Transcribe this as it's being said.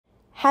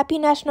Happy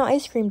National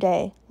Ice Cream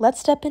Day! Let's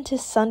step into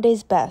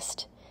Sunday's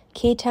best,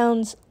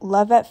 K-Town's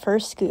Love at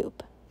First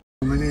Scoop.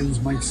 My name is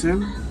Mike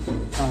Sim.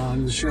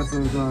 I'm the chef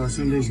of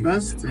Sunday's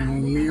Best,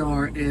 and we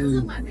are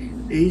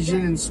an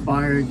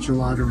Asian-inspired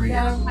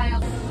gelateria.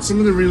 Some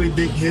of the really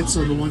big hits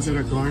are the ones that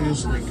are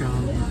garnished, like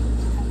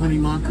honey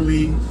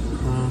makgeolli,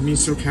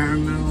 miso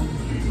caramel.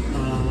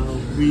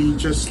 We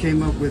just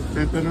came up with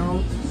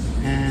pepero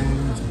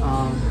and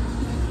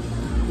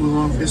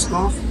oolong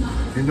biscoff,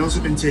 and those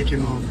have been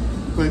taken off.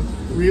 But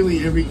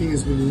really, everything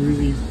has been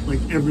really like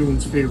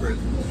everyone's favorite.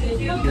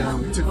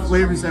 We took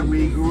flavors that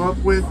we grew up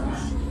with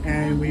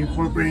and we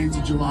incorporated into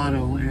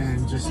gelato,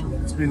 and just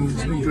it's been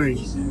great.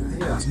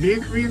 To be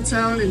in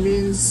Koreatown, it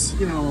means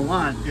a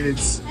lot.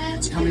 It's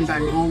coming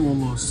back home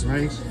almost,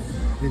 right?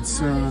 It's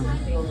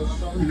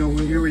when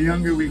we were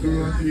younger, we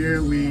grew up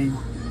here, we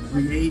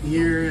ate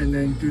here, and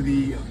then through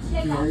the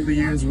over the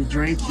years we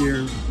drank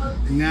here,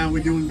 and now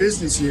we're doing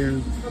business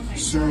here.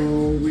 So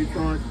we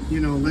thought,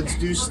 let's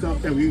do stuff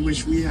that we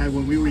wish we had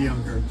when we were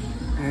younger,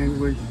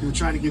 and we're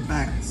trying to get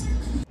back.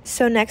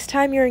 So next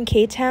time you're in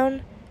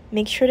K-Town,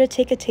 make sure to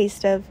take a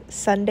taste of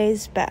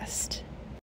Sunday's Best.